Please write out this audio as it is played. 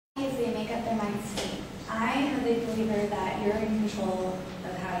get their mind state. I am a big believer that you're in control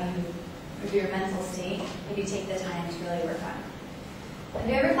of your mental state if you take the time to really work on it. Have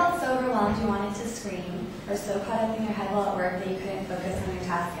you ever felt so overwhelmed you wanted to scream, or so caught up in your head while at work that you couldn't focus on your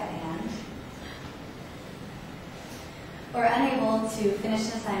task at hand? Or unable to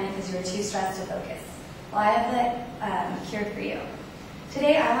finish an assignment because you were too stressed to focus? Well, I have the cure for you.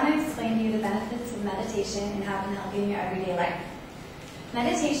 Today, I want to explain to you the benefits of meditation and how it can help you in your everyday life.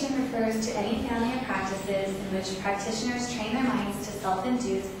 Meditation refers to any family of practices in which practitioners train their minds to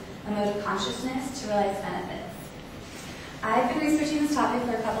self-induce a mode of consciousness to realize benefits. I've been researching this topic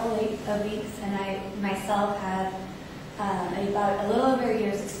for a couple of weeks, and I myself have about a little over a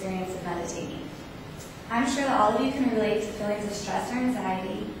year's experience of meditating. I'm sure that all of you can relate to feelings of stress or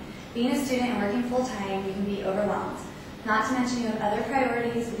anxiety. Being a student and working full-time, you can be overwhelmed. Not to mention you have other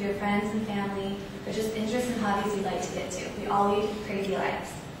priorities with your friends and family, or just interests and hobbies you'd like to get to. We all lead crazy lives.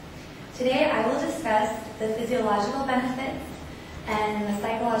 Today I will discuss the physiological benefits and the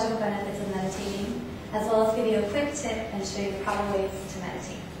psychological benefits of meditating, as well as give you a quick tip and show you the proper ways to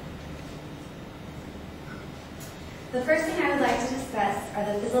meditate. The first thing I would like to discuss are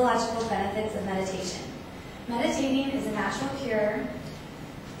the physiological benefits of meditation. Meditating is a natural cure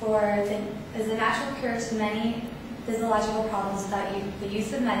to many physiological problems without the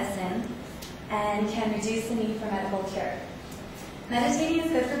use of medicine, and can reduce the need for medical care. Meditating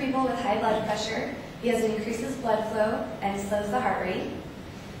is good for people with high blood pressure because it increases blood flow and slows the heart rate.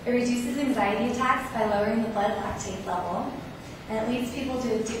 It reduces anxiety attacks by lowering the blood lactate level, and it leads people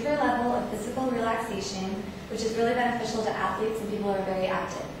to a deeper level of physical relaxation, which is really beneficial to athletes and people who are very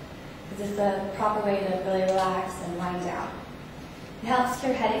active, because it's the proper way to really relax and wind down. It helps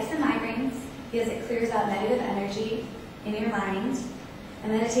cure headaches and migraines because it clears out negative energy in your mind,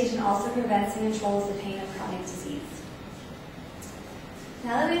 and meditation also prevents and controls the pain of chronic disease.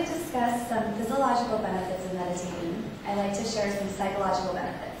 Now that we've discussed some physiological benefits of meditating, I'd like to share some psychological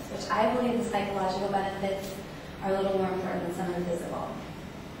benefits, which I believe the psychological benefits are a little more important than some of the physical.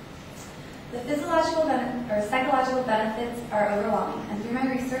 The psychological benefits are overwhelming, and through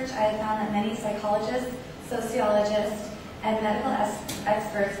my research I have found that many psychologists, sociologists, and medical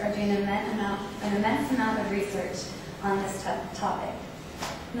experts are doing an immense amount of research on this topic.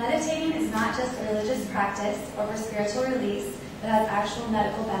 Meditating is not just a religious practice or for spiritual release, but has actual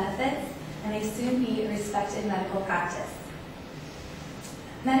medical benefits, and may soon be a respected medical practice.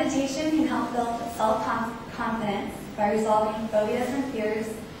 Meditation can help build self-confidence by resolving phobias and fears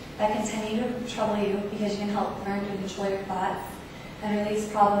that continue to trouble you, because you can help learn to control your thoughts and release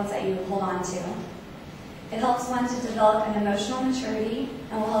problems that you hold on to. It helps one to develop an emotional maturity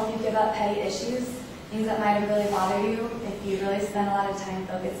and will help you give up petty issues, things that might have really bothered you. If you really spend a lot of time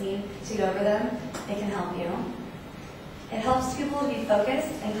focusing to get over them, it can help you. It helps people to be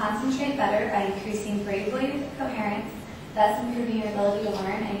focused and concentrate better by increasing brainwave coherence, thus improving your ability to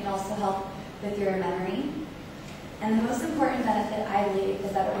learn, and it can also help with your memory. And the most important benefit, I believe,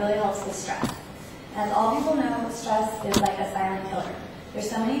 is that it really helps with stress. As all people know, stress is like a silent killer. There's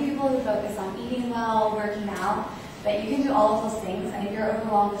so many people who focus on eating well, working out, but you can do all of those things, and if you're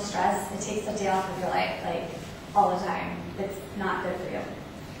overwhelmed with stress, it takes a day off of your life, like all the time. It's not good for you.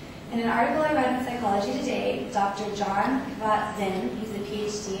 In an article I read in Psychology Today, Dr. John Kabat-Zinn, he's a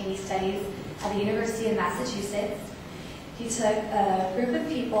PhD and he studies at the University of Massachusetts. He took a group of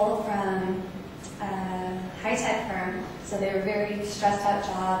people from a high-tech firm, so they were very stressed out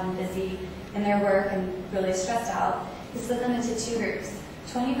job and busy in their work and really stressed out. He split them into two groups.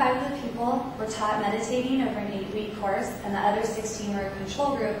 25 of the people were taught meditating over an 8-week course, and the other 16 were a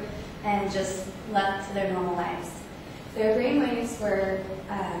control group and just left to their normal lives. Their brain waves were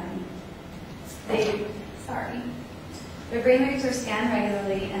scanned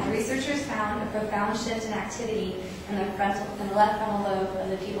regularly, and the researchers found a profound shift in activity in the left frontal lobe of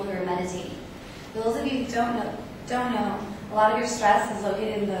the people who were meditating. Those of you who don't know, a lot of your stress is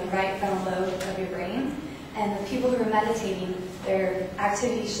located in the right frontal lobe of your brain, and the people who were meditating, their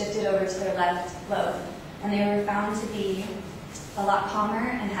activity shifted over to their left lobe, and they were found to be a lot calmer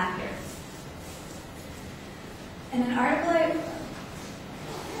and happier. In an article,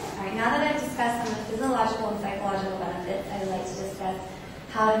 now that I've discussed some of the physiological and psychological benefits, I would like to discuss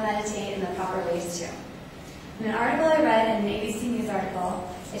how to meditate in the proper ways too. In an article I read, in an ABC News article,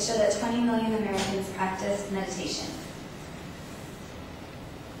 it showed that 20 million Americans practice meditation.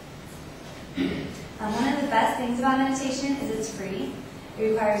 One of the best things about meditation is it's free,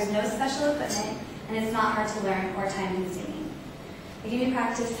 it requires no special equipment, and it's not hard to learn or time-consuming. It can be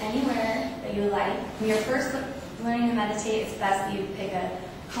practiced anywhere that you like. When you're first learning to meditate, it's best that you pick a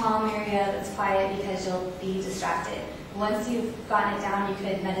calm area that's quiet because you'll be distracted. Once you've gotten it down, you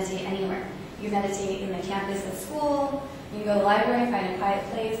could meditate anywhere. You meditate in the campus at school, you can go to the library, find a quiet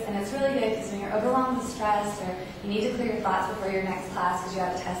place, and it's really good because when you're overwhelmed with stress or you need to clear your thoughts before your next class because you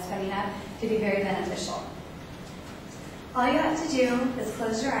have a test coming up, it could be very beneficial. All you have to do is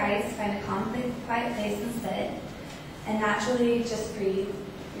close your eyes, find a calm, quiet place and sit, and naturally just breathe.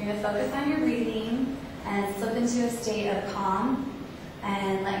 You're going to focus on your breathing and slip into a state of calm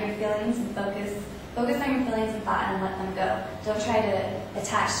and let your feelings and focus on your feelings and thought and let them go. Don't try to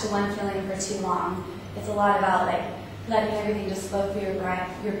attach to one feeling for too long. It's a lot about like letting everything just flow through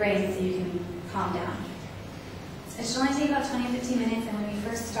your brain so you can calm down. It should only take about 20-15 minutes, and when you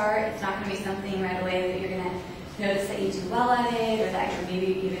first start, it's not going to be something right away that you're going to notice that you do well at it, or that you're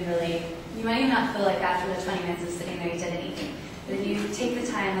maybe even really, you might even not feel like after the 20 minutes of sitting there you did anything. But if you take the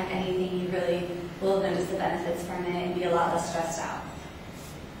time like anything, you really will notice the benefits from it and be a lot less stressed out.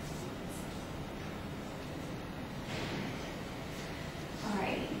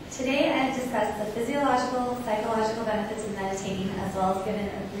 Alright, today I have discussed the physiological, psychological benefits of meditating, as well as given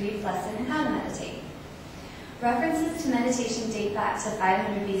a brief lesson in how to meditate. References to meditation date back to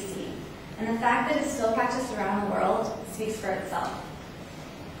 500 BC, and the fact that it's still practiced around the world speaks for itself.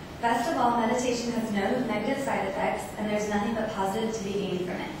 Best of all, meditation has no negative side effects, and there's nothing but positive to be gained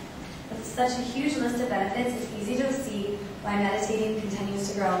from it. With such a huge list of benefits, it's easy to see why meditating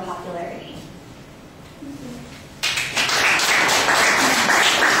continues to grow in popularity.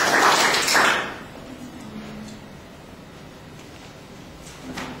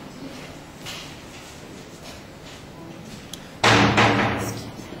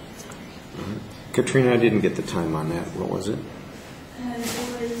 Katrina, I didn't get the time on that. What was it? It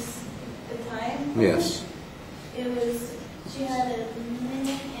was the time? Yes. It was, she had a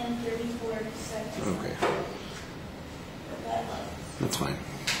minute and 34 seconds. Okay. That's fine.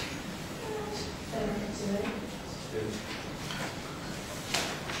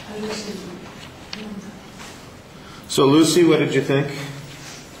 So Lucy, what did you think?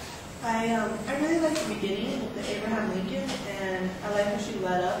 I really liked the beginning with the Abraham Lincoln, and I like how she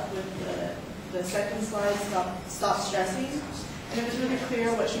led up with the second slide, stop stressing. And it was really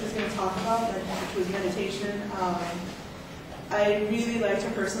clear what she was going to talk about, which was meditation. I really liked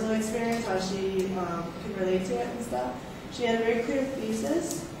her personal experience, how she could relate to it and stuff. She had a very clear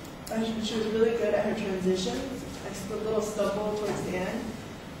thesis. She was really good at her transition. A little stumble towards the end.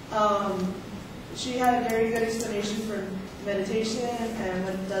 She had a very good explanation for meditation and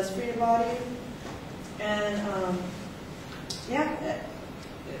what it does for your body. And yeah,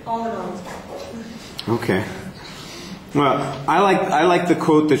 all in all. Okay. Well, I like the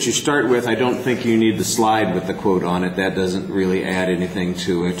quote that you start with. I don't think you need the slide with the quote on it. That doesn't really add anything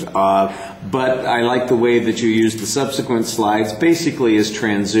to it. But I like the way that you use the subsequent slides, basically as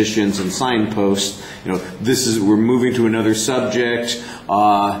transitions and signposts. You know, we're moving to another subject.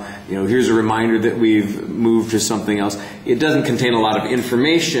 You know, here's a reminder that we've moved to something else. It doesn't contain a lot of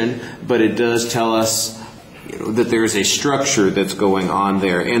information, but it does tell us that there's a structure that's going on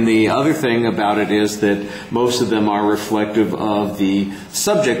there. And the other thing about it is that most of them are reflective of the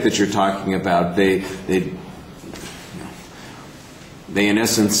subject that you're talking about. They in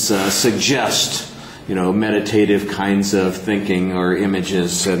essence suggest, you know, meditative kinds of thinking or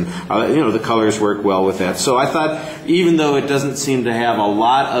images, and you know, the colors work well with that. So I thought, even though it doesn't seem to have a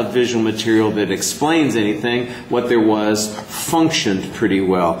lot of visual material that explains anything, what there was functioned pretty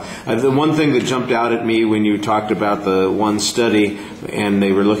well. The one thing that jumped out at me when you talked about the one study and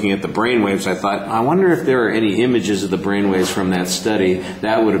they were looking at the brainwaves, I thought, I wonder if there are any images of the brainwaves from that study.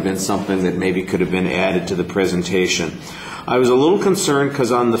 That would have been something that maybe could have been added to the presentation. I was a little concerned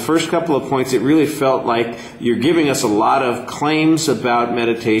because on the first couple of points it really felt like you're giving us a lot of claims about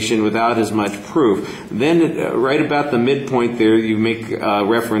meditation without as much proof. Then right about the midpoint there you make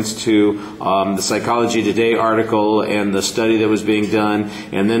reference to the Psychology Today article and the study that was being done,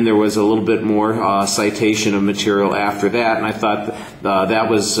 and then there was a little bit more citation of material after that, and I thought that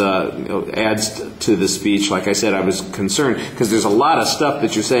was adds to the speech. Like I said, I was concerned because there's a lot of stuff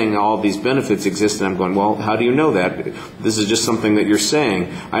that you're saying all these benefits exist, and I'm going, well, how do you know that? This is just something that you're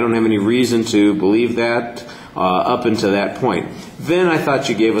saying. I don't have any reason to believe that up until that point. Then I thought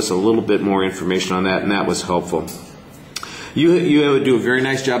you gave us a little bit more information on that, and that was helpful. You do a very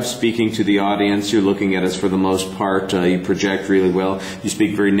nice job speaking to the audience. You're looking at us for the most part. You project really well. You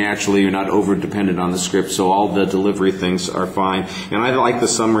speak very naturally. You're not over-dependent on the script, so all the delivery things are fine. And I like the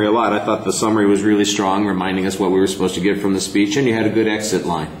summary a lot. I thought the summary was really strong, reminding us what we were supposed to get from the speech, and you had a good exit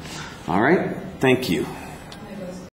line. All right? Thank you.